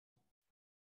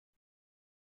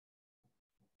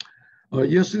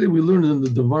Yesterday we learned in the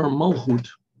Dvar Malchut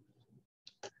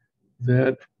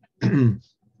that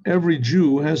every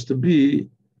Jew has to be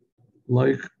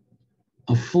like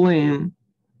a flame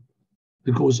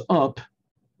that goes up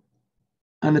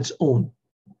on its own.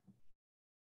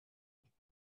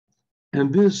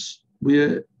 And this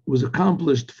was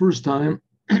accomplished first time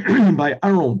by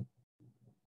Aaron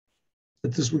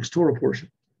at this week's Torah portion.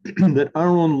 That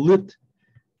Aaron lit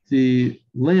the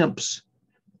lamps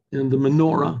in the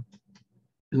menorah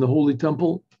in the Holy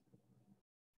Temple.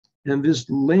 And this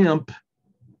lamp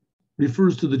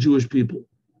refers to the Jewish people.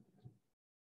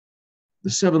 The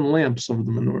 7 lamps of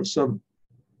the menorah, 7.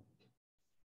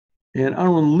 And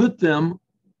Aaron lit them.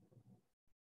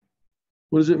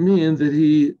 What does it mean? That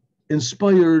he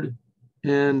inspired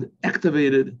and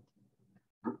activated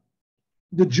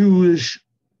the Jewish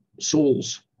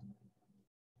souls,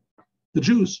 the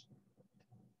Jews.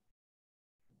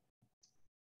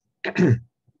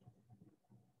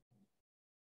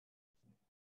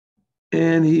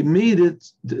 And he made it,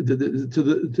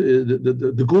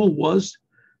 the goal was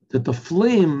that the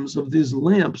flames of these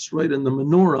lamps, right, in the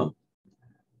menorah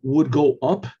would go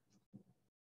up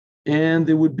and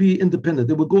they would be independent.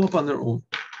 They would go up on their own.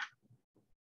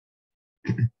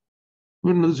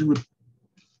 What in other words, he would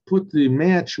put the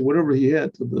match or whatever he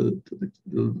had to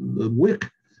the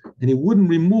wick, and he wouldn't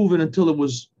remove it until it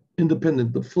was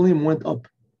independent. The flame went up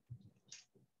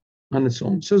on its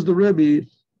own. Says the Rebbe,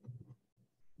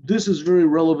 this is very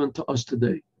relevant to us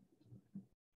today.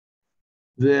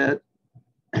 That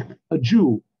a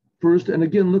Jew, first, and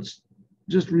again, let's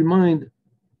just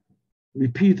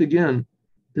repeat again,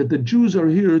 that the Jews are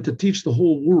here to teach the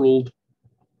whole world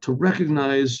to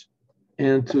recognize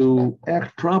and to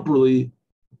act properly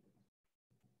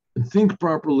and think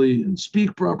properly and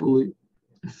speak properly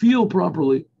and feel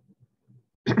properly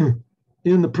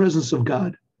in the presence of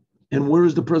God. And where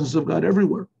is the presence of God?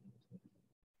 Everywhere.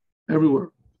 Everywhere.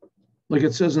 Like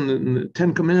it says in the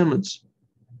 10 Commandments.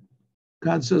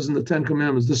 God says in the 10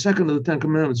 Commandments, the second of the 10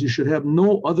 Commandments, you should have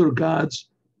no other gods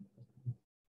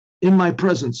in my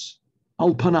presence,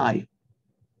 al panai.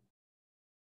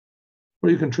 Or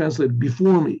you can translate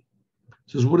before me.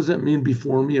 It says, what does that mean,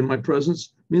 before me, in my presence?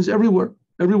 It means everywhere.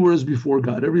 Everywhere is before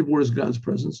God. Everywhere is God's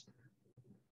presence.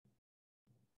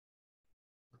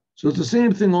 So it's the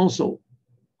same thing also.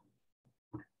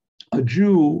 A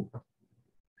Jew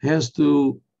has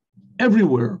to,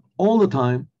 everywhere, all the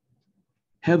time,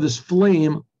 have this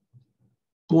flame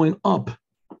going up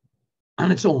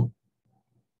on its own.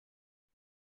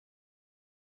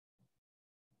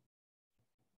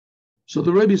 So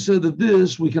the Rebbe said that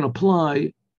this we can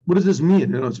apply. What does this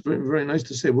mean? It's very, very nice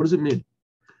to say. What does it mean? It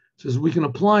says we can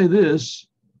apply this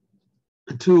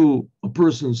to a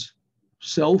person's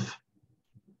self,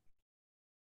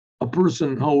 a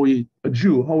person, a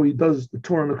Jew, how he does the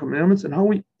Torah and the commandments, and how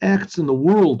he acts in the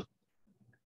world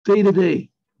day to day.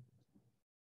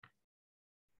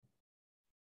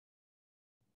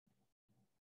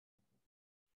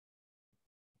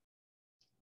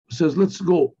 It says, let's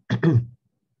go.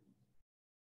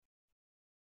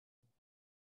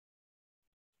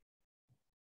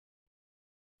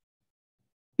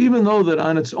 Even though that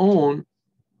on its own,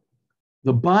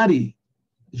 the body,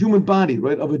 human body,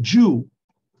 right, of a Jew,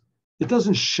 it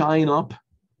doesn't shine up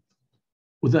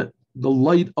with the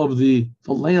light of the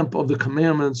lamp of the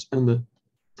commandments and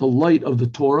the light of the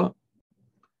Torah,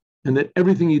 and that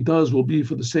everything he does will be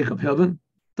for the sake of heaven.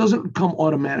 It doesn't come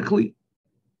automatically.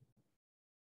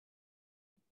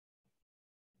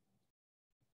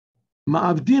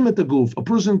 Ma'avdim et haguf, a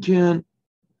person can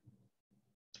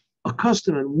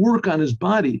accustom and work on his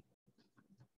body,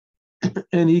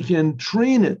 and he can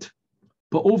train it,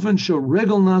 ba'ofen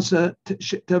sheregel nasa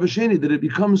tevasheni, that it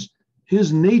becomes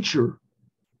his nature,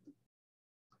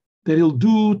 that he'll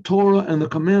do Torah and the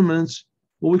commandments,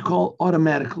 what we call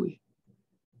automatically.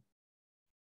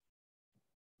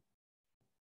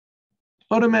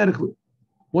 Automatically.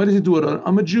 Why does he do it?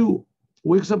 I'm a Jew,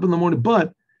 wakes up in the morning,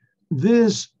 but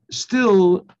this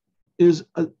still is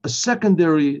a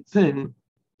secondary thing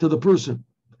to the person,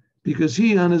 because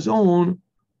he on his own,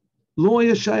 lo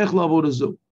yashayach la'avodah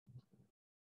zo.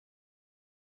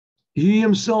 He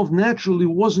himself naturally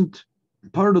wasn't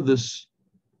part of this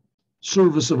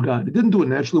service of God. He didn't do it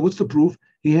naturally. What's the proof?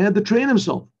 He had to train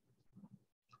himself.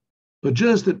 But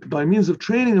just that by means of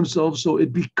training himself, so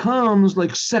it becomes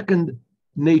like second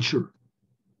nature.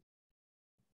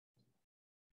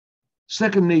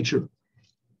 Second nature.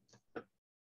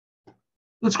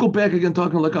 Let's go back again,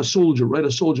 talking like a soldier, right?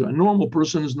 A soldier. A normal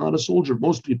person is not a soldier.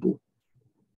 Most people.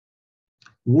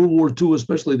 World War II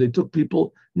especially, they took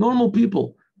people, normal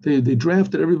people. They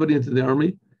drafted everybody into the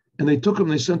army, And they took him,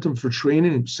 they sent him for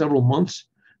training several months,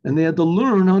 and they had to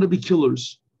learn how to be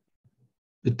killers.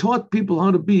 They taught people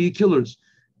how to be killers.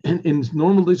 And in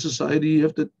normal day society, you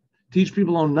have to teach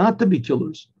people how not to be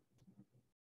killers.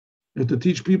 You have to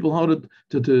teach people how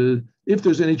to if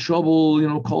there's any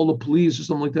trouble, call the police or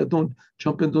something like that. Don't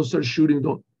jump in, don't start shooting,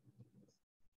 don't.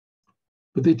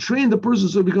 But they trained the person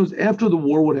so it becomes, after the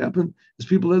war, what happened is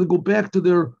people had to go back to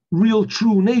their real,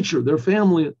 true nature, their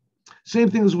family. Same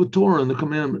thing as with Torah and the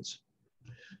commandments.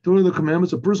 Torah and the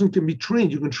commandments, a person can be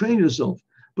trained. You can train yourself,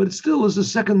 but it still is a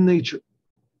second nature.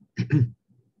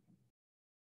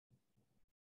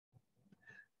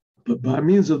 But by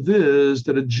means of this,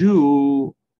 that a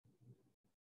Jew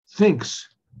thinks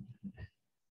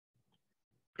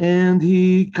and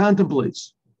he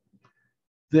contemplates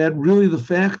that really the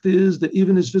fact is that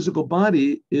even his physical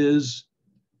body is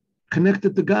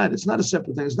connected to God. It's not a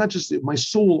separate thing. It's not just my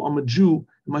soul, I'm a Jew,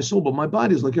 my soul, but my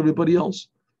body is like everybody else.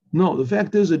 No, the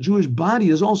fact is a Jewish body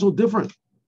is also different.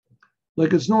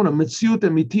 Like it's known, a Metziut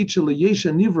Emitit Shel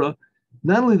Yesha Nivra.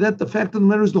 Not only that, the fact of the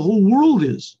matter is the whole world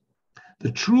is.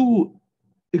 The true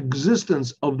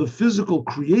existence of the physical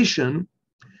creation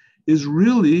is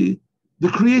really the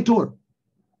creator.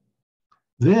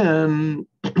 Then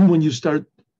when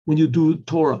you do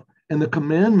Torah and the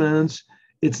commandments,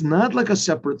 it's not like a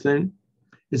separate thing.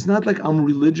 It's not like I'm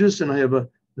religious and I have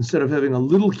instead of having a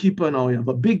little kippah, now I have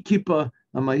a big kippah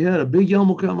on my head, a big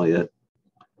yarmulke on my head.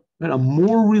 And I'm a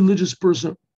more religious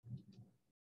person.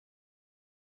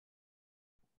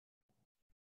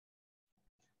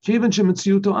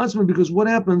 Because what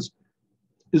happens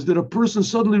is that a person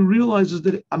suddenly realizes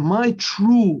that my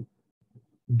true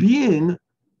being,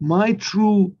 my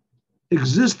true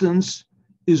existence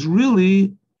is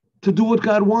really to do what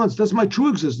God wants. That's my true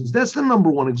existence. That's the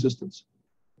number one existence.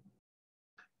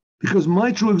 Because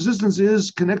my true existence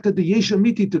is connected to Yesha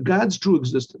Miti, to God's true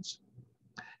existence.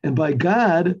 And by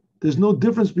God, there's no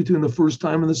difference between the first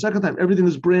time and the second time. Everything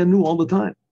is brand new all the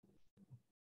time.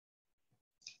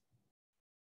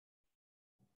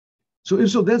 So if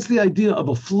so, that's the idea of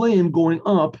a flame going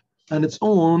up on its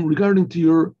own regarding to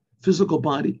your physical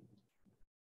body.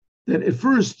 That at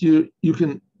first you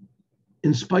can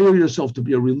inspire yourself to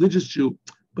be a religious Jew,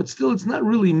 but still it's not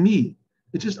really me.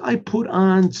 It's just I put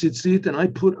on tzitzit and I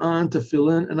put on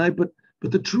tefillin and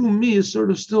but the true me is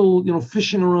sort of still,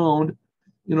 fishing around,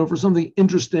 for something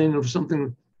interesting or for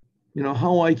something,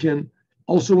 how I can.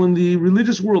 Also in the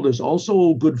religious world, there's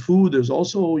also good food. There's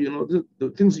also,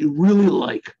 the things that you really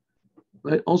like.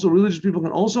 Right? Also, religious people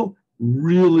can also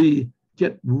really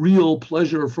get real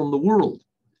pleasure from the world.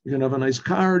 You can have a nice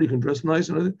car, you can dress nice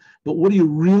and everything. But what do you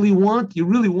really want? You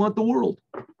really want the world.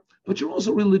 But you're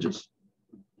also religious.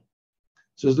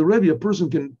 Says the Rebbe, a person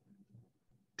can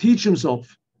teach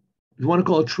himself, if you want to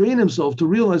call it train himself, to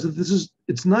realize that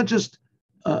it's not just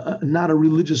not a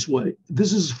religious way.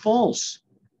 This is false.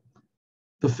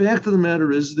 The fact of the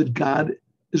matter is that God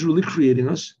is really creating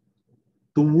us.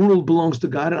 The world belongs to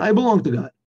God, and I belong to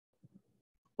God.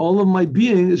 All of my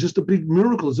being is just a big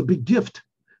miracle. It's a big gift.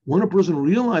 When a person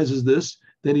realizes this,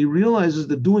 then he realizes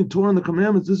that doing Torah and the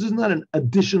commandments, this is not an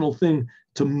additional thing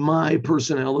to my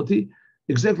personality.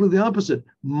 Exactly the opposite.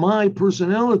 My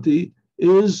personality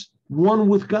is one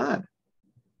with God.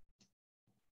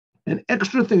 And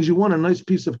extra things, you want a nice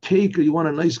piece of cake, or you want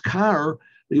a nice car, or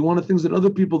you want the things that other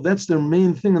people, that's their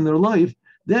main thing in their life.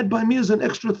 That by me is an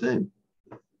extra thing.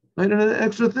 Right? And an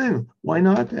extra thing. Why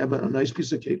not have a nice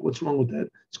piece of cake? What's wrong with that?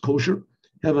 It's kosher.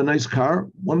 Have a nice car.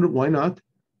 Wonder why not?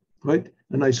 Right?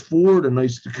 A nice Ford, a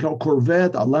nice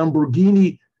Corvette, a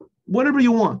Lamborghini, whatever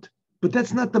you want. But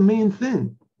that's not the main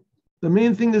thing. The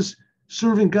main thing is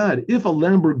serving God. If a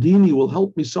Lamborghini will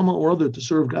help me somehow or other to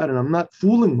serve God, and I'm not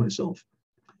fooling myself,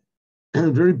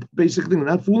 and very basic thing,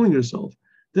 not fooling yourself,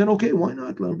 then okay, why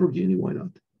not Lamborghini? Why not?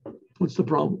 What's the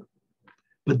problem?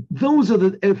 But those are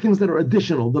the things that are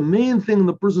additional. The main thing in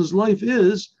the person's life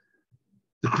is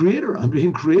the creator. I'm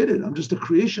being created. I'm just a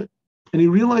creation. And he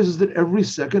realizes that every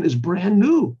second is brand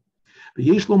new. But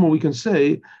Yesh Lomo, we can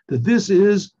say that this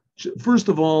is, first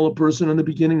of all, a person in the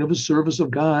beginning of his service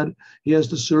of God. He has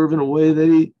to serve in a way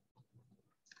that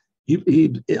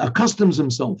he accustoms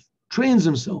himself, trains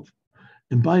himself.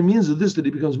 And by means of this, that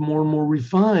he becomes more and more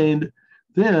refined,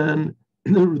 then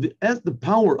the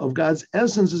power of God's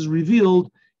essence is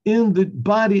revealed in the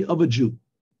body of a Jew.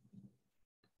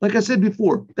 Like I said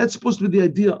before, that's supposed to be the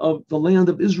idea of the land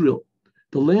of Israel.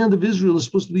 The land of Israel is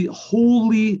supposed to be a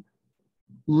holy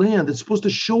land. It's supposed to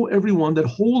show everyone that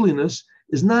holiness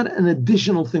is not an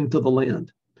additional thing to the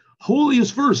land. Holy is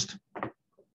first.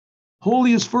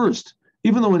 Holy is first.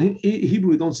 Even though in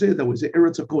Hebrew we don't say it that way, we say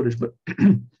Eretz HaKodesh, but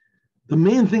the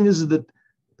main thing is that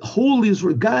Holy is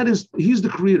for God. He's the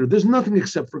creator. There's nothing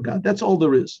except for God. That's all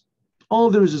there is. All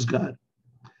there is God.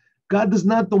 God does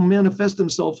not manifest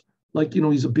himself like,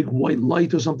 he's a big white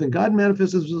light or something. God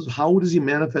manifests himself. How does he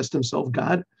manifest himself?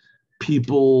 God,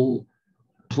 people,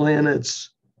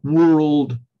 planets,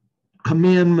 world,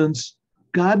 commandments.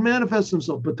 God manifests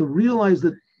himself. But to realize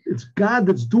that it's God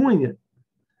that's doing it,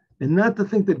 and not to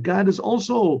think that God is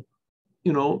also,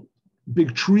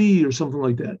 big tree or something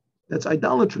like that. That's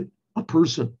idolatry. A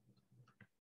person.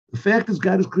 The fact is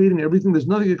God is creating everything. There's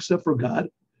nothing except for God.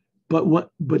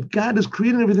 But God is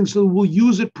creating everything so we'll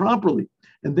use it properly.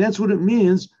 And that's what it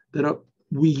means that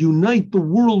we unite the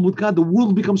world with God. The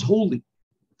world becomes holy.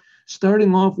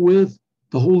 Starting off with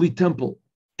the holy temple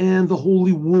and the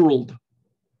holy world.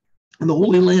 And the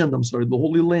holy land, the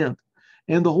holy land.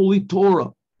 And the holy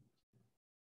Torah.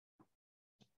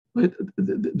 Right?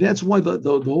 That's why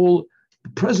the whole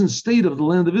present state of the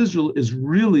land of Israel is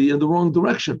really in the wrong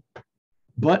direction.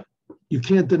 But you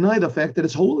can't deny the fact that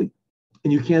it's holy.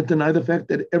 And you can't deny the fact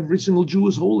that every single Jew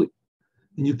is holy.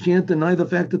 And you can't deny the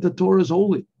fact that the Torah is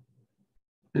holy.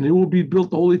 And it will be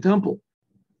built the holy temple.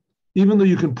 Even though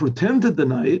you can pretend to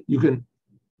deny it,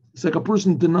 it's like a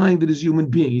person denying that he's a human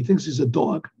being. He thinks he's a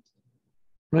dog.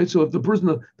 Right? So if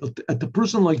at the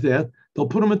person like that, they'll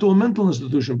put him into a mental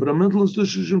institution, but a mental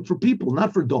institution for people,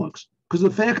 not for dogs. Because the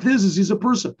fact is he's a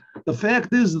person. The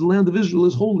fact is the land of Israel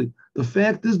is holy. The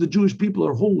fact is the Jewish people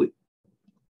are holy.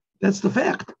 That's the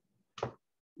fact.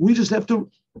 We just have to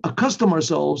accustom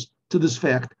ourselves to this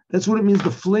fact. That's what it means. The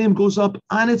flame goes up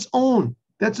on its own.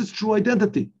 That's its true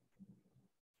identity.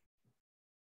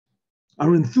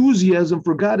 Our enthusiasm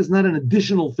for God is not an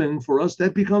additional thing for us.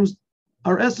 That becomes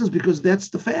our essence because that's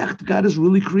the fact. God is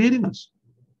really creating us.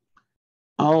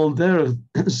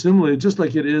 Similarly, just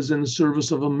like it is in the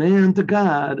service of a man to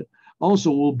God,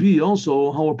 will be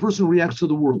how a person reacts to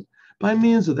the world. By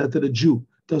means of that a Jew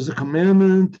does a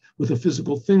commandment with a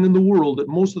physical thing in the world, that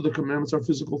most of the commandments are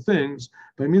physical things,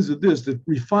 by means of this, that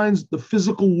refines the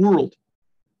physical world.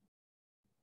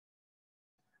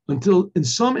 Until in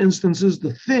some instances,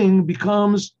 the thing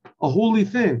becomes a holy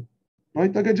thing,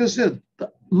 right? Like I just said,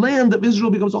 the land of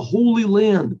Israel becomes a holy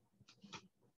land.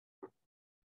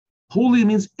 Holy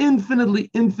means infinitely,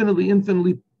 infinitely,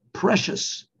 infinitely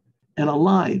precious and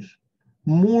alive,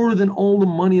 more than all the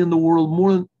money in the world,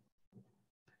 more than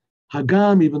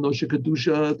Hagam, even though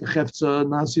Shekadusha, Chefza,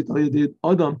 Nasit, Ayadid,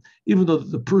 Adam, even though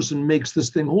the person makes this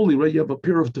thing holy, right? You have a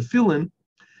pair of tefillin,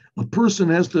 a person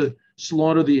has to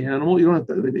slaughter the animal. You don't have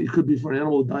to, it could be for an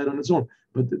animal that died on its own,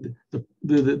 but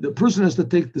the person has to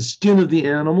take the skin of the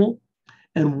animal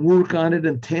and work on it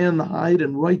and tan the hide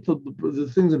and write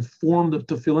the things and form the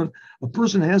tefillin. A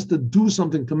person has to do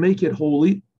something to make it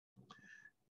holy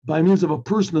by means of a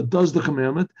person that does the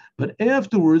commandment, but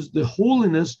afterwards the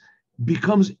holiness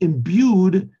becomes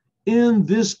imbued in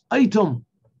this item.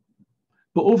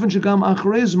 But often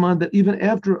that even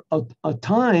after a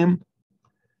time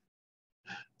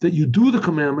that you do the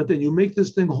commandment and you make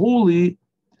this thing holy,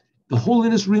 the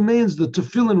holiness remains, the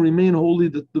tefillin remain holy,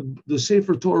 the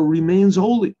Sefer Torah remains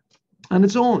holy on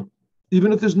its own,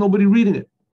 even if there's nobody reading it.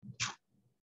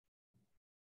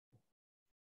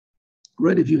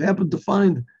 Right? If you happen to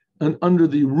find under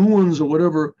the ruins or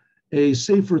whatever, a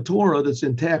Sefer Torah that's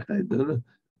intact, and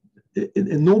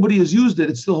nobody has used it,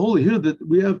 it's still holy. Here that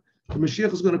we have, the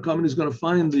Moshiach is going to come and he's going to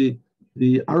find the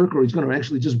ark, or he's going to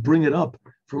actually just bring it up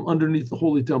from underneath the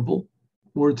holy temple,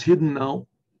 where it's hidden now.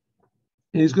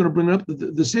 And he's going to bring it up.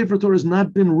 The Sefer Torah has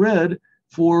not been read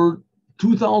for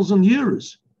 2,000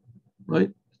 years,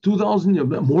 right? 2,000 years,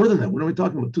 more than that. What are we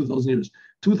talking about? 2,000 years.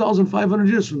 2,500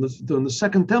 years from the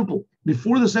second temple.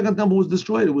 Before the second temple was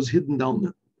destroyed, it was hidden down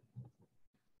there.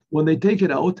 When they take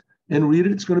it out and read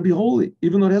it, it's going to be holy,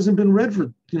 even though it hasn't been read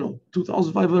for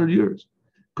 2,500 years.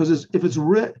 Because if it's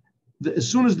read, as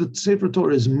soon as the Sefer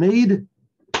Torah is made,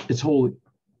 it's holy.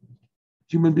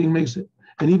 Human being makes it,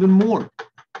 and even more,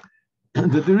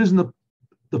 that there isn't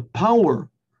the power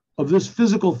of this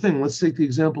physical thing. Let's take the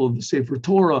example of the Sefer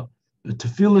Torah, the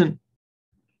tefillin,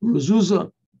 mezuzah.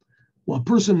 What a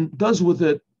person does with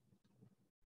it,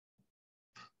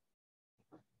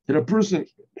 that a person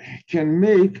can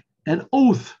make an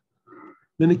oath.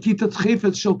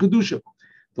 The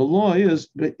law is,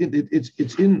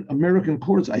 it's in American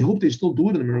courts. I hope they still do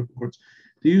it in American courts.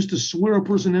 They used to swear a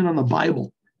person in on the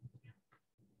Bible.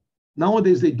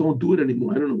 Nowadays they don't do it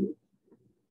anymore. I don't know.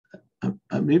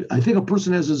 I think a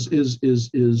person has his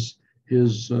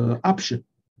option.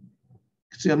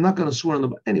 See, I'm not going to swear on the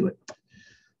Bible. Anyway,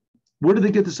 where do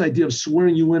they get this idea of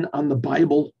swearing you in on the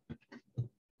Bible?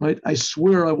 Right? I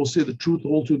swear I will say the truth, the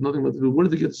whole truth, nothing but the truth. Where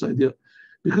did they get this idea?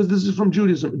 Because this is from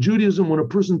Judaism. Judaism, when a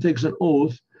person takes an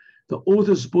oath, the oath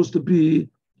is supposed to be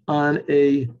on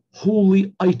a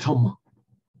holy item,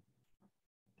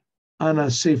 on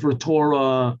a Sefer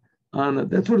Torah,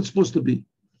 that's what it's supposed to be.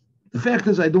 The fact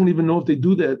is, I don't even know if they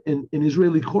do that in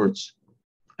Israeli courts.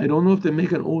 I don't know if they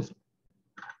make an oath.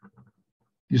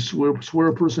 You swear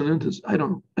a person into this. I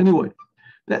don't know. Anyway,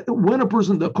 that when a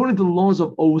person, according to the laws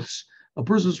of oaths, a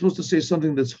person is supposed to say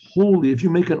something that's holy if you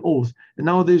make an oath. And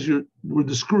nowadays we're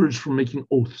discouraged from making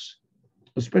oaths,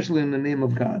 especially in the name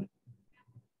of God.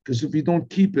 Because if you don't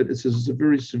keep it, it's a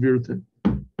very severe thing.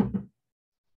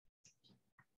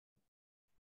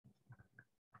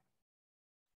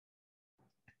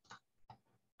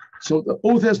 So the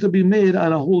oath has to be made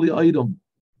on a holy item.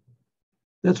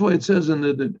 That's why it says in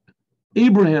the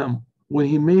Abraham, when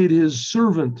he made his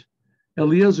servant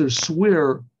Eliezer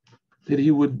swear that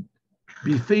he would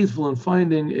be faithful in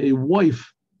finding a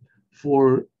wife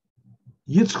for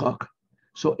Yitzchak.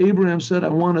 So Abraham said, I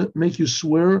want to make you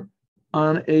swear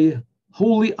on a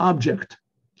holy object.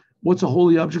 What's a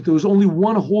holy object? There was only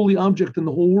one holy object in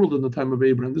the whole world in the time of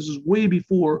Abraham. This is way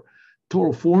before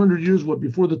Torah, 400 years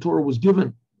before the Torah was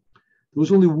given. There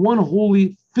was only one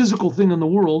holy physical thing in the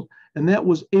world, and that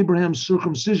was Abraham's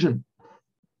circumcision.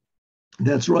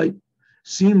 That's right.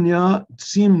 Sim na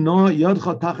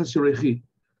yadcha tachas yorechi.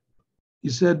 He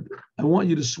said, I want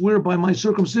you to swear by my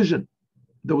circumcision.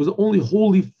 That was the only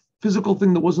holy physical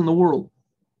thing that was in the world.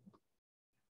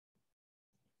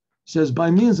 He says, by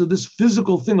means of this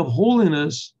physical thing of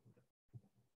holiness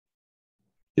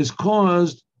is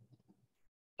caused,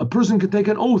 a person can take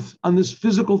an oath on this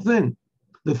physical thing.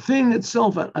 The thing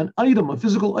itself, an item, a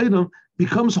physical item,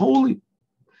 becomes holy.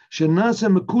 Shenase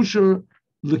mekusher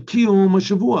l'kiyum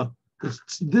hashavua.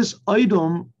 This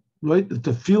item, right, the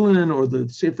tefillin or the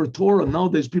Sefer Torah,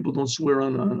 nowadays people don't swear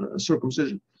on a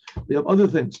circumcision. They have other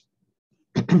things.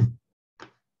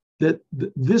 That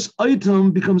this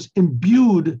item becomes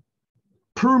imbued,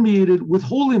 permeated with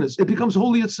holiness. It becomes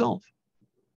holy itself.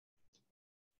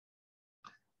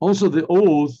 Also the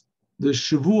oath, the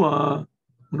shavua,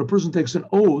 when a person takes an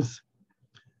oath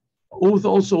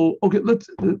also, okay,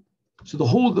 so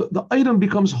the item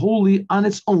becomes holy on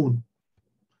its own.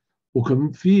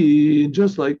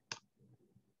 Just like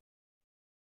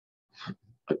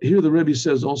here the Rebbe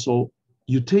says also,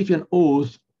 you take an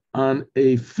oath on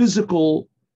a physical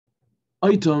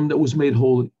item that was made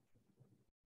holy.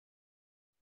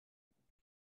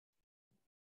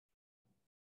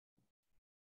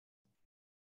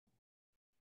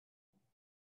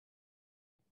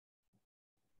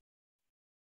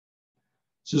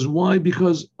 This is why,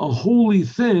 because a holy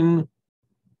thing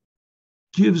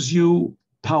gives you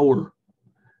power.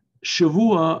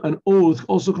 Shavua, an oath,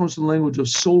 also comes from the language of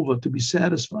sova, to be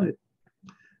satisfied.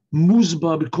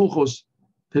 Muzba b'kochos,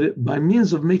 that by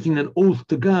means of making an oath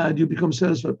to God, you become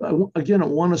satisfied. I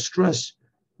want to stress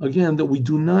again that we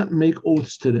do not make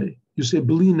oaths today. You say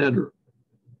bli neder,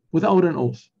 without an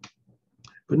oath.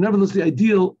 But nevertheless, the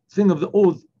ideal thing of the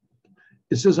oath,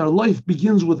 it says our life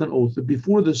begins with an oath. That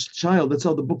before this child, that's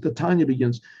how the book of Tanya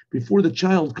begins. Before the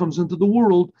child comes into the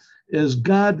world, as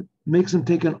God makes him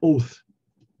take an oath.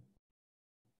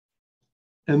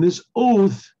 And this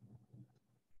oath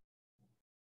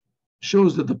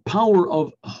shows that the power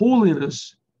of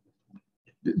holiness,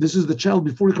 this is the child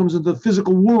before he comes into the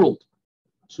physical world.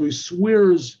 So he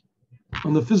swears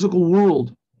on the physical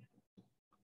world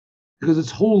because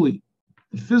it's holy.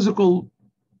 The physical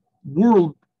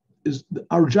world is,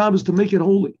 our job is to make it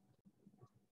holy.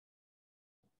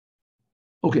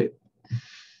 Okay.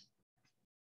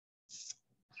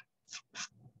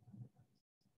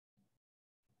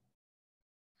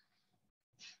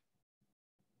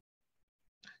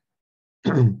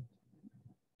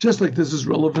 Just like this is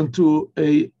relevant to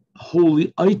a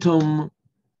holy item,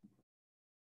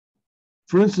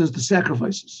 for instance, the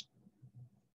sacrifices.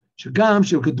 Shagam,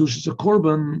 Shevkadush is a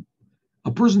korban.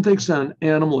 A person takes an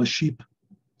animal, a sheep,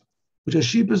 which a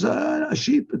sheep is a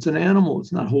sheep. It's an animal.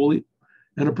 It's not holy.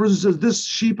 And a person says, this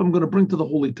sheep I'm going to bring to the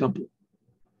holy temple.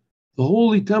 The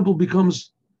holy temple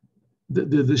becomes,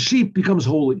 the sheep becomes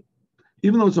holy.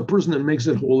 Even though it's a person that makes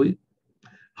it holy,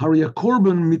 Hariya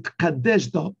korban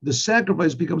mitkadesh, the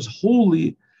sacrifice becomes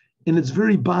holy in its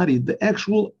very body. The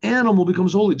actual animal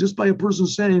becomes holy. Just by a person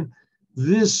saying,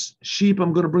 this sheep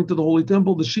I'm going to bring to the holy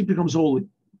temple, the sheep becomes holy.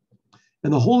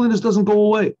 And the holiness doesn't go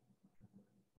away.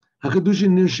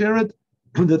 HaKadoshim nisheret,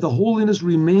 that the holiness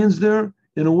remains there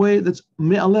in a way that's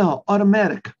me'aleha,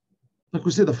 automatic. Like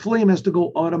we say, the flame has to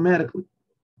go automatically.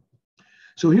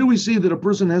 So here we see that a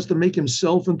person has to make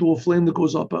himself into a flame that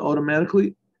goes up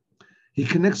automatically. He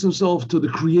connects himself to the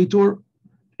Creator,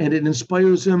 and it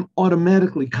inspires him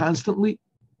automatically, constantly.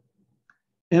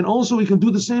 And also he can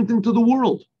do the same thing to the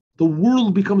world. The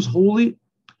world becomes holy,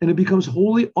 and it becomes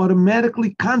holy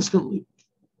automatically, constantly,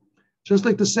 just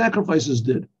like the sacrifices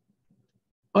did.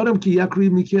 Adam ki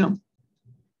yakriv mikem.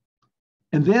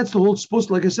 And that's the whole, supposed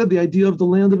to, like I said, the idea of the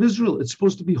land of Israel. It's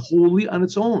supposed to be holy on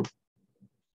its own.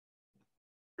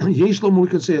 Yesh Lomo, we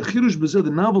can say,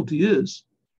 the novelty is,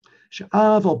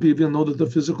 even though that the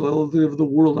physical element of the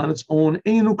world on its own,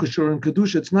 Einu Kashur and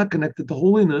Kedusha, it's not connected to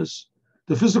holiness,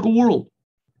 the physical world.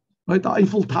 Right? The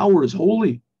Eiffel Tower is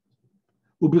holy.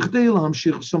 Some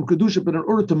Kedusha, but in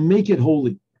order to make it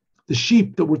holy, the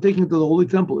sheep that we're taking to the holy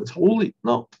temple, it's holy.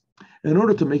 No. In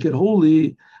order to make it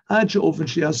holy, in a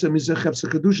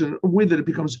way that it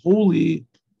becomes holy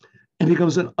and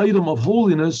becomes an item of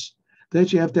holiness,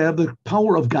 that you have to have the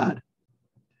power of God.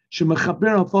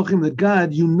 That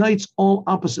God unites all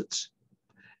opposites.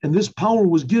 And this power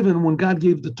was given when God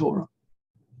gave the Torah.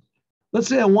 Let's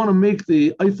say I want to make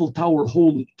the Eiffel Tower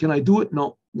holy. Can I do it?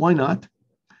 No. Why not?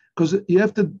 Because you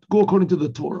have to go according to the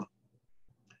Torah.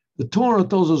 The Torah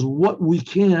tells us what we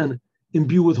can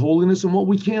imbue with holiness and what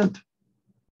we can't.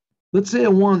 Let's say I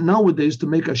want nowadays to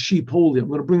make a sheep holy. I'm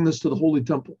going to bring this to the holy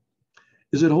temple.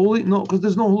 Is it holy? No, because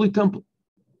there's no holy temple.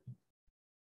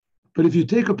 But if you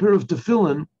take a pair of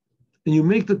tefillin and you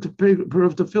make the pair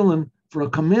of tefillin for a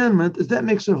commandment, that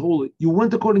makes it holy. You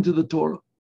went according to the Torah.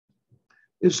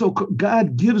 If so,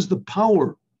 God gives the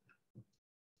power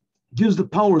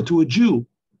to a Jew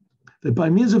that by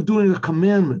means of doing a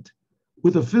commandment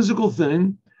with a physical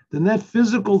thing, then that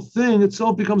physical thing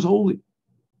itself becomes holy.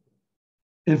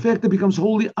 In fact, it becomes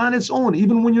holy on its own,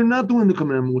 even when you're not doing the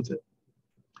commandment with it.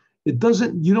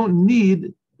 You don't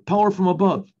need power from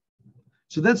above.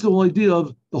 So that's the whole idea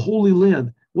of the Holy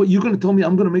Land. What, you're going to tell me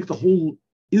I'm going to make the whole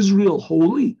Israel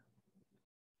holy?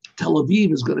 Tel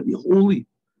Aviv is going to be holy.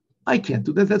 I can't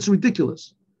do that. That's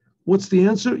ridiculous. What's the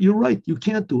answer? You're right. You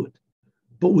can't do it.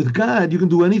 But with God, you can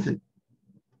do anything.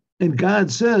 And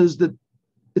God says that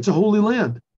it's a holy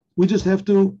land. We just have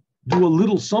to do a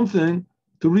little something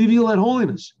to reveal that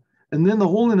holiness. And then the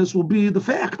holiness will be the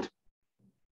fact.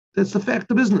 That's the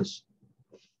fact of business.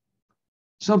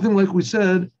 Something like we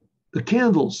said, the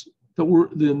candles that were,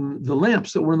 the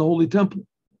lamps that were in the holy temple.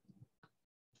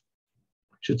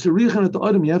 You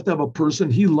have to have a person,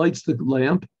 he lights the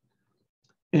lamp,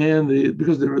 and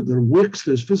because there are wicks,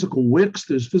 there's physical wicks,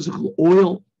 there's physical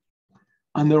oil.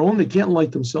 On their own, they can't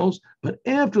light themselves. But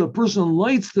after the person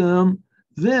lights them,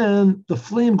 then the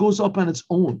flame goes up on its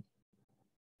own.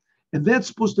 And that's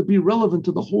supposed to be relevant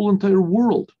to the whole entire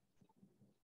world.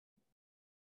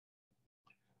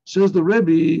 Says the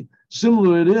Rebbe,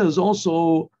 similar it is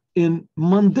also in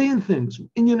mundane things,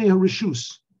 Inyanei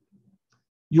HaRishus.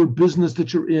 Your business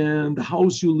that you're in, the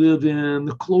house you live in,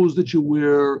 the clothes that you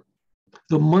wear,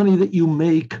 the money that you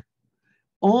make.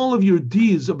 All of your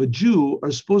deeds of a Jew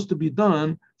are supposed to be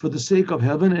done for the sake of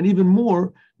heaven, and even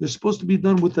more, they're supposed to be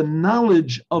done with the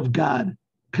knowledge of God,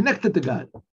 connected to God.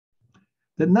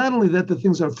 That not only that the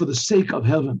things are for the sake of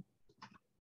heaven.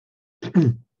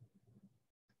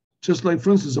 Just like,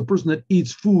 for instance, a person that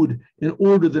eats food in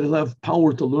order that he'll have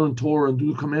power to learn Torah and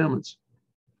do the commandments.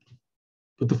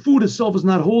 But the food itself is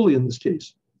not holy in this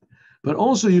case. But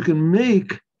also you can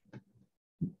make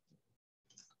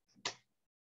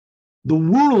the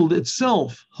world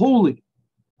itself holy.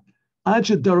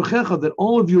 That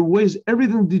all of your ways,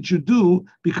 everything that you do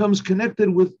becomes connected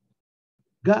with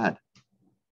God,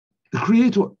 the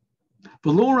Creator.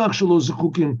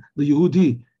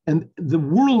 And the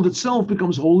world itself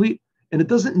becomes holy, and it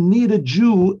doesn't need a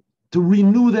Jew to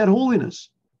renew that holiness.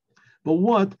 But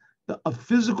what? A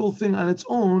physical thing on its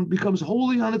own becomes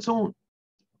holy on its own.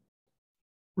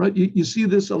 Right? You see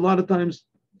this a lot of times.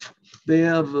 They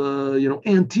have,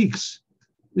 antiques.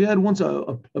 We had once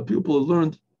a pupil who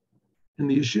learned in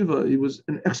the yeshiva. He was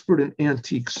an expert in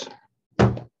antiques.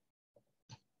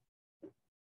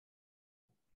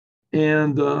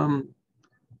 And,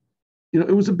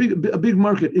 it was a big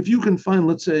market. If you can find,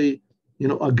 let's say,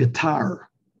 a guitar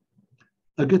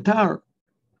from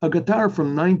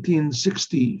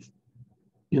 1960,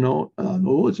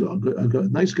 it's a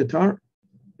nice guitar.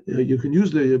 You can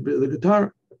use the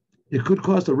guitar. It could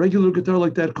cost, a regular guitar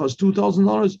like that costs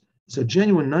 $2,000. It's a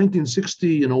genuine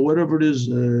 1960, whatever it is,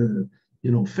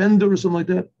 Fender or something like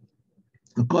that.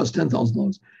 It costs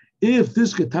 $10,000. If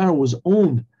this guitar was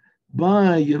owned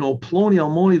by, Ploni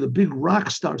Almoni, the big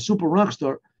rock star, super rock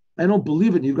star, I don't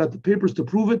believe it. You got the papers to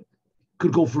prove it.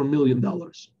 Could go for $1 million.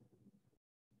 $1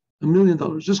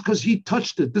 million. Just because he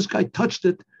touched it, this guy touched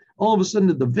it, all of a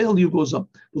sudden the value goes up.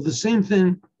 Well, the same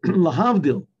thing,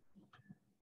 lahavdil.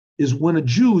 is when a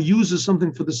Jew uses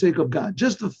something for the sake of God.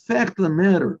 Just the fact of the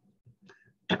matter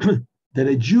that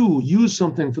a Jew used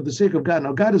something for the sake of God.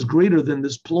 Now, God is greater than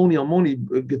this Ploni Almoni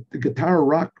guitar,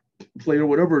 rock player,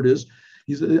 whatever it is.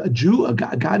 He's a Jew.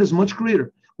 God is much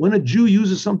greater. When a Jew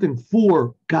uses something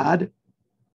for God,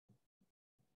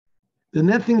 then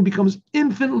that thing becomes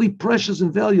infinitely precious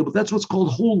and valuable. That's what's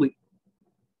called holy.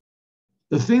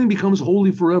 The thing becomes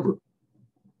holy forever.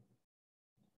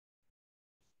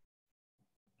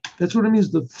 That's what it means.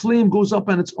 The flame goes up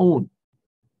on its own.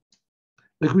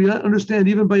 Like we understand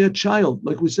even by a child,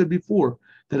 like we said before,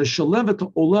 that a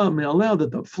shalevet olah may allow that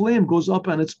the flame goes up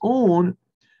on its own.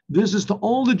 This is to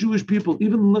all the Jewish people,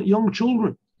 even young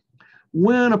children.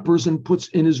 When a person puts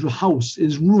in his house,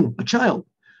 his room, a child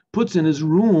puts in his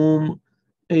room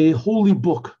a holy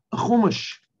book, a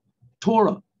chumash,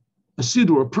 Torah, a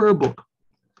siddur, a prayer book,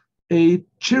 a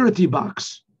charity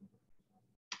box.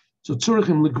 So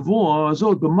tzurichim likvoa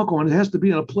azot b'makom, and it has to be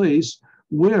in a place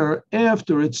where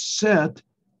after it's set,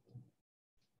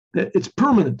 that it's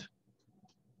permanent.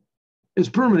 It's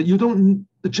permanent.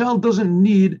 The child doesn't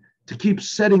need to keep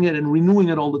setting it and renewing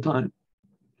it all the time.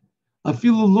 The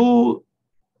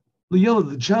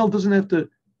child doesn't have to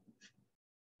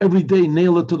every day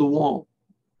nail it to the wall.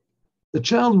 The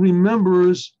child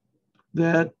remembers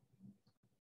that,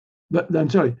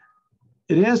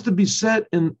 it has to be set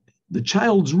in the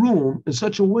child's room in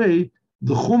such a way,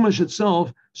 the chumash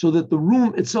itself, so that the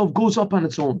room itself goes up on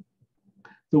its own.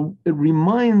 It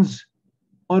reminds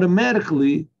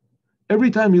automatically,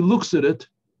 every time he looks at it,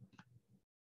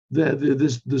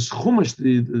 this chumash,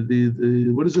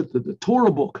 the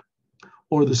Torah book,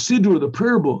 or the siddur, the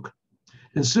prayer book,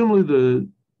 and similarly the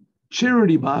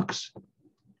charity box,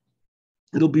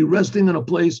 it'll be resting in a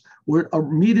place where it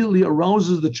immediately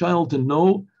arouses the child to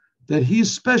know that he's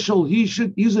special. He's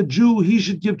a Jew. He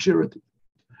should give charity,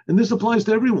 and this applies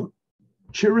to everyone.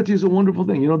 Charity is a wonderful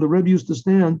thing. The Rebbe used to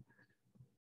stand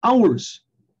hours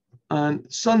on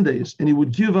Sundays, and he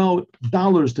would give out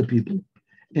dollars to people.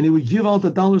 And he would give out the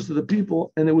dollars to the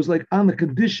people, and it was like on the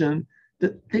condition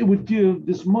that they would give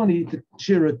this money to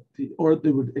charity, or they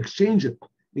would exchange it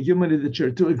and give money to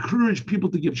charity, to encourage people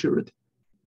to give charity.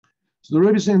 So the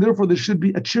Rebbe is saying, therefore, there should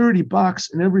be a charity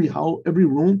box in every house, every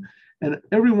room, and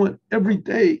everyone, every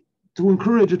day, to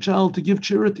encourage a child to give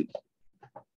charity.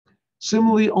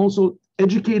 Similarly, also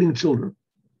educating children.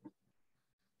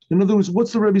 In other words,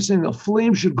 what's the Rebbe saying? A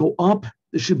flame should go up,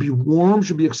 it should be warm,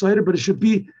 should be excited, but it should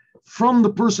be from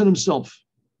the person himself.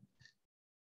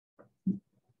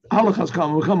 Halachas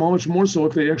come, how much more so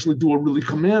if they actually do a really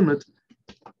commandment,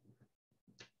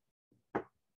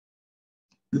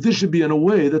 that this should be in a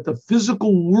way that the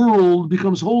physical world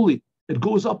becomes holy. It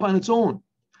goes up on its own.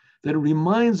 That it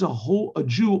reminds a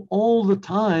Jew all the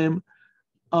time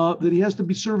that he has to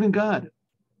be serving God.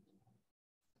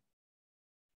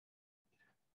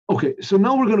 Okay, so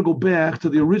now we're going to go back to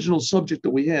the original subject that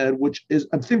we had, which is,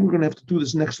 I think we're going to have to do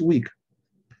this next week.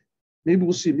 Maybe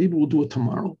we'll see. Maybe we'll do it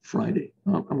tomorrow, Friday.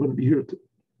 I'm going to be here too.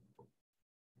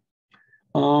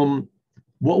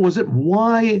 What was it?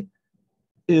 Why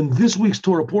in this week's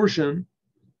Torah portion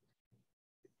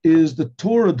is the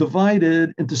Torah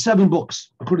divided into 7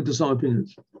 books, according to some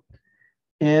opinions?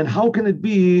 And how can it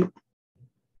be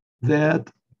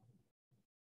that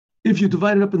if you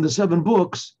divide it up into 7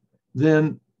 books,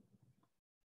 then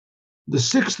the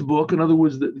 6th book, in other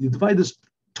words, you divide this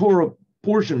Torah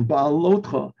portion,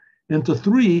 Ba'alotcha, into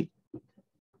 3,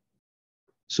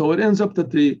 so it ends up that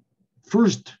the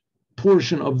first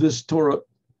portion of this Torah,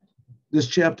 this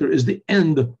chapter, is the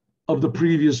end of the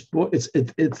previous book. It's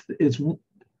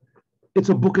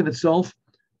a book in itself.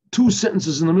 2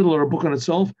 sentences in the middle are a book in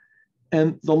itself,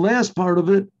 and the last part of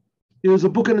it is a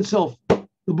book in itself,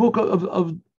 the book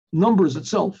of Numbers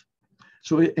itself.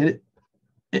 So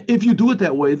if you do it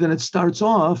that way, then it starts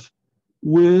off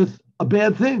with a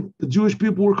bad thing. The Jewish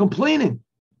people were complaining.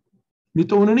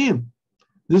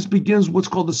 This begins what's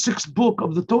called the 6th book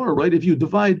of the Torah, right? If you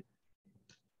divide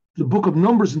the book of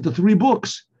Numbers into 3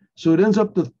 books, so it ends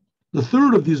up the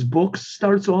 3rd of these books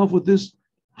starts off with this,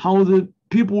 how the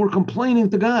people were complaining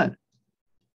to God.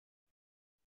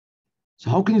 So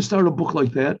how can you start a book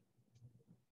like that?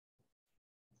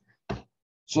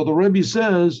 So the Rebbe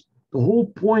says, the whole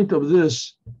point of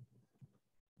this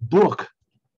book,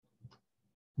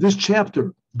 this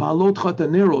chapter, Ba'alot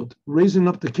Chatanerot, raising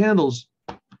up the candles,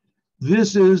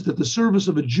 this is that the service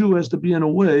of a Jew has to be in a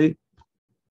way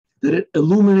that it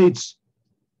illuminates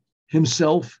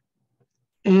himself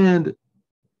and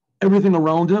everything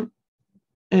around him,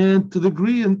 and to the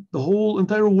degree in the whole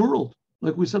entire world.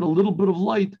 Like we said, a little bit of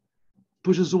light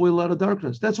pushes away a lot of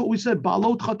darkness. That's what we said,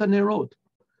 Ba'alot Chatanerot.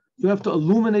 You have to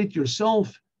illuminate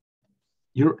yourself,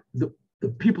 the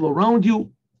people around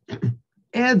you,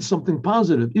 add something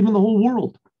positive, even the whole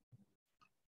world.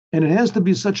 And it has to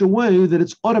be such a way that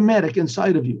it's automatic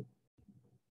inside of you.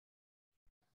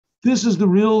 This is the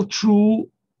real, true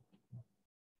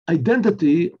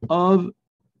identity of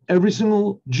every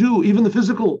single Jew, even the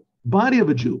physical body of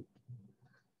a Jew.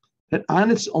 That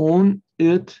on its own,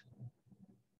 it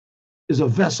is a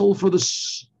vessel for the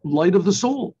light of the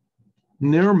soul,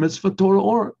 ner mitzvah Torah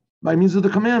or, by means of the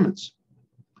commandments.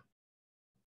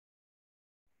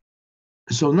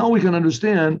 So now we can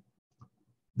understand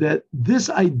that this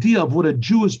idea of what a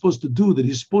Jew is supposed to do, that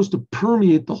he's supposed to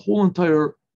permeate the whole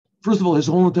entire, first of all, his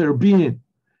whole entire being,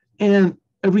 and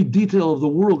every detail of the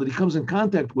world that he comes in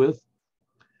contact with,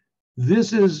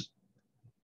 this is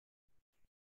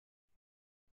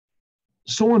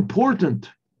so important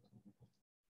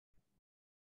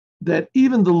that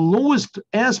even the lowest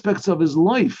aspects of his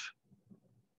life,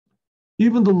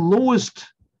 even the lowest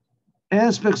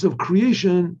aspects of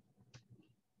creation,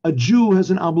 a Jew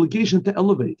has an obligation to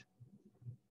elevate.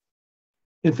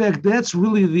 In fact, that's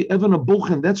really the Even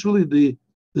HaBochen, that's really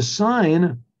the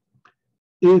sign,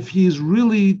 if he's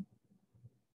really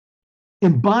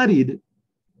embodied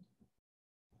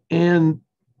and,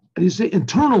 how do you say,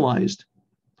 internalized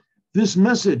this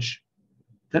message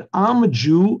that I'm a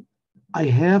Jew, I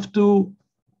have to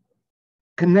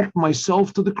connect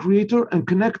myself to the Creator and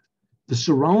connect the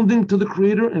surrounding to the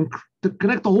Creator and to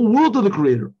connect the whole world to the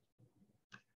Creator.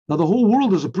 Now, the whole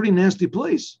world is a pretty nasty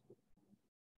place.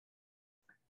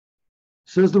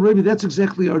 Says the Rebbe, that's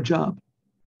exactly our job.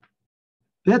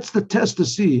 That's the test to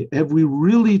see. Have we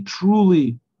really,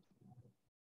 truly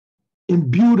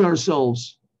imbued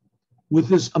ourselves with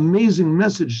this amazing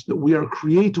message that we are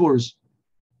creators,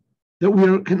 that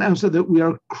we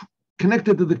are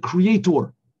connected to the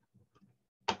Creator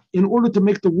in order to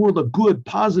make the world a good,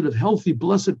 positive, healthy,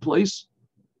 blessed place?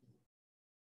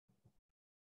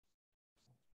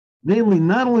 Namely,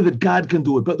 not only that God can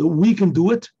do it, but that we can do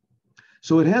it.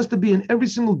 So it has to be in every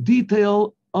single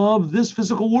detail of this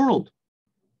physical world,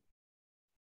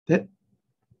 that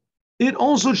it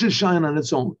also should shine on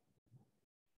its own.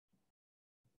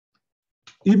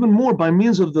 Even more, by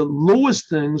means of the lowest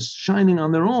things shining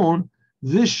on their own,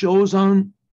 this shows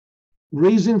on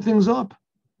raising things up.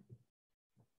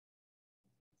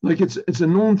 Like it's a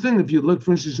known thing. If you look,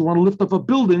 for instance, you want to lift up a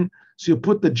building, so you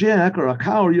put the jack or a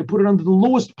cow, or you put it under the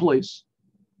lowest place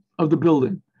of the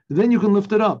building. Then you can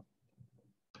lift it up.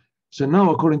 So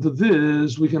now, according to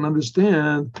this, we can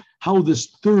understand how this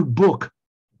third book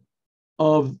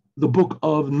of the book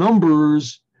of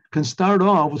Numbers can start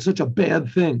off with such a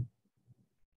bad thing.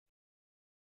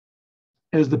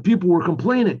 As the people were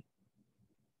complaining,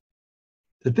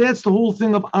 that's the whole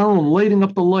thing of Aaron lighting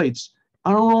up the lights.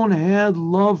 Aaron had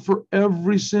love for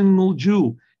every single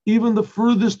Jew, even the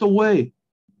furthest away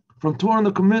from Torah and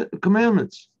the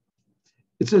commandments.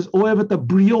 It says, Ohev et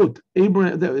habriot,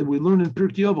 Abraham, that we learn in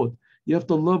Pirkei Avot. You have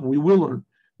to love, we will learn,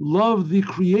 love the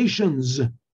creations.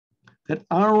 That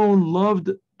Aaron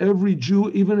loved every Jew,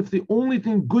 even if the only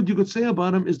thing good you could say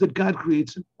about him is that God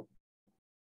creates him.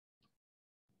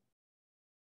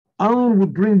 Aaron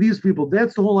would bring these people.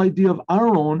 That's the whole idea of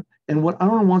Aaron and what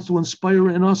Aaron wants to inspire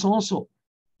in us also.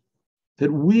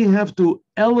 That we have to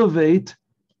elevate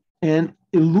and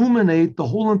illuminate the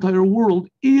whole entire world,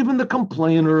 even the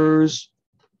complainers,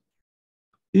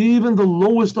 even the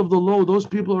lowest of the low, those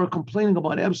people who are complaining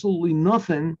about absolutely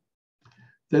nothing,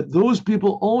 that those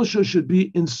people also should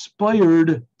be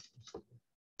inspired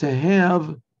to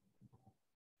have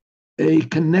a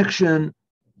connection,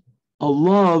 a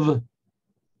love,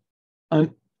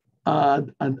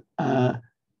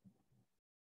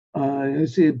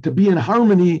 to be in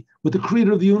harmony with the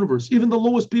Creator of the universe. Even the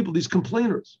lowest people, these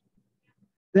complainers.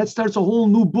 That starts a whole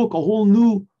new book, a whole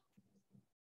new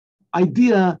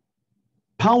idea,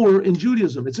 power in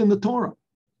Judaism. It's in the Torah.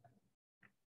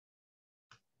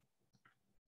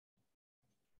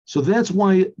 So that's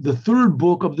why the third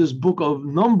book of this book of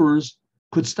Numbers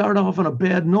could start off on a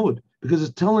bad note, because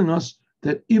it's telling us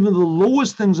that even the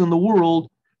lowest things in the world,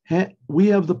 we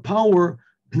have the power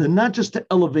not just to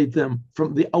elevate them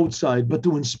from the outside, but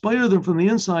to inspire them from the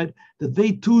inside, that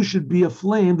they too should be a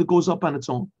flame that goes up on its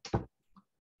own.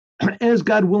 As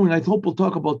God willing, I hope we'll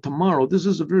talk about tomorrow. This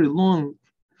is a very long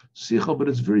sikha, but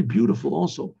it's very beautiful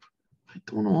also. I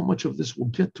don't know how much of this we'll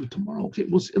get to tomorrow. Okay,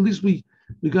 well, at least we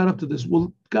got up to this.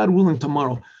 Well, God willing,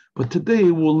 tomorrow. But today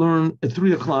we'll learn at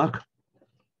 3:00,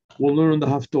 we'll learn the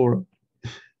Haftorah.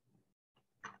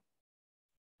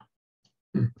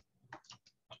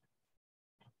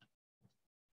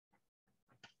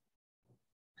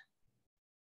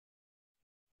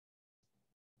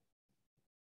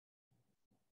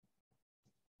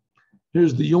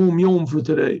 Here's the Yom Yom for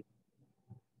today.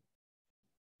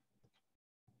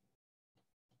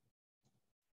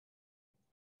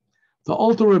 The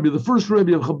Alter Rebbe, the first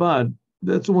Rebbe of Chabad,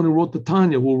 that's the one who wrote the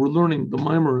Tanya, who we're learning the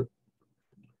Maimer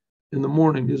in the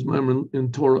morning, his Maimer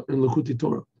in Torah, in Lichutei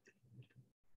Torah.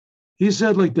 He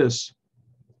said like this: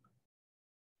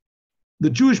 the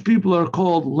Jewish people are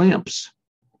called lamps.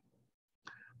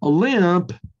 A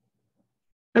lamp,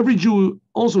 every Jew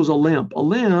also is a lamp. A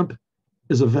lamp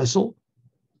is a vessel,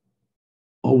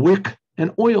 a wick,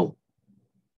 and oil,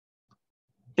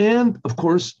 and of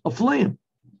course, a flame.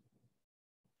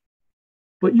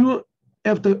 But you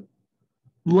have to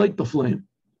light the flame.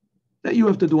 That you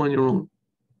have to do on your own.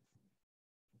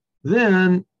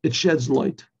 Then it sheds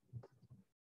light.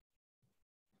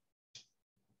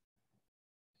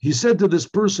 He said to this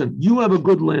person, you have a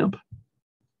good lamp.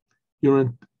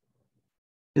 You're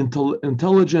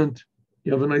intelligent,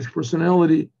 you have a nice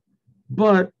personality,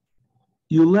 but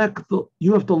you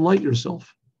have to light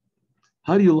yourself.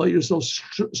 How do you light yourself?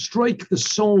 Strike the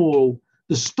soul,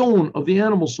 the stone of the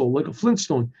animal soul, like a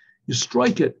flintstone. You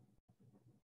strike it,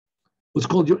 what's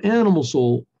called your animal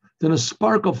soul, then a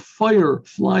spark of fire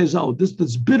flies out.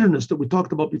 This bitterness that we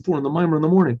talked about before in the Maimer in the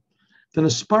morning. Then a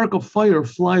spark of fire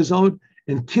flies out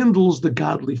and kindles the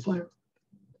godly fire.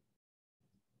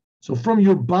 So from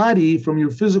your body, from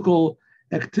your physical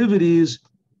activities,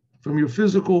 from your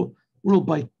physical world,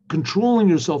 by controlling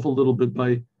yourself a little bit,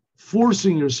 by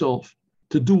forcing yourself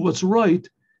to do what's right,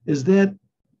 is that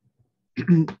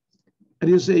it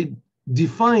is a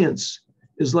defiance,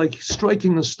 is like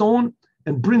striking a stone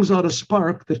and brings out a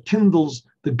spark that kindles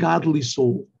the godly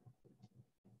soul.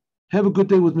 Have a good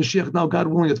day with Moshiach. Now, God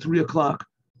willing, at 3:00,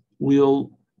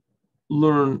 we'll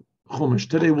learn Chumash.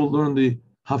 Today we'll learn the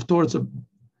Haftorah. It's an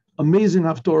amazing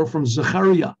Haftorah from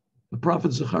Zechariah, the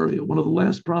prophet Zechariah, one of the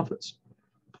last prophets.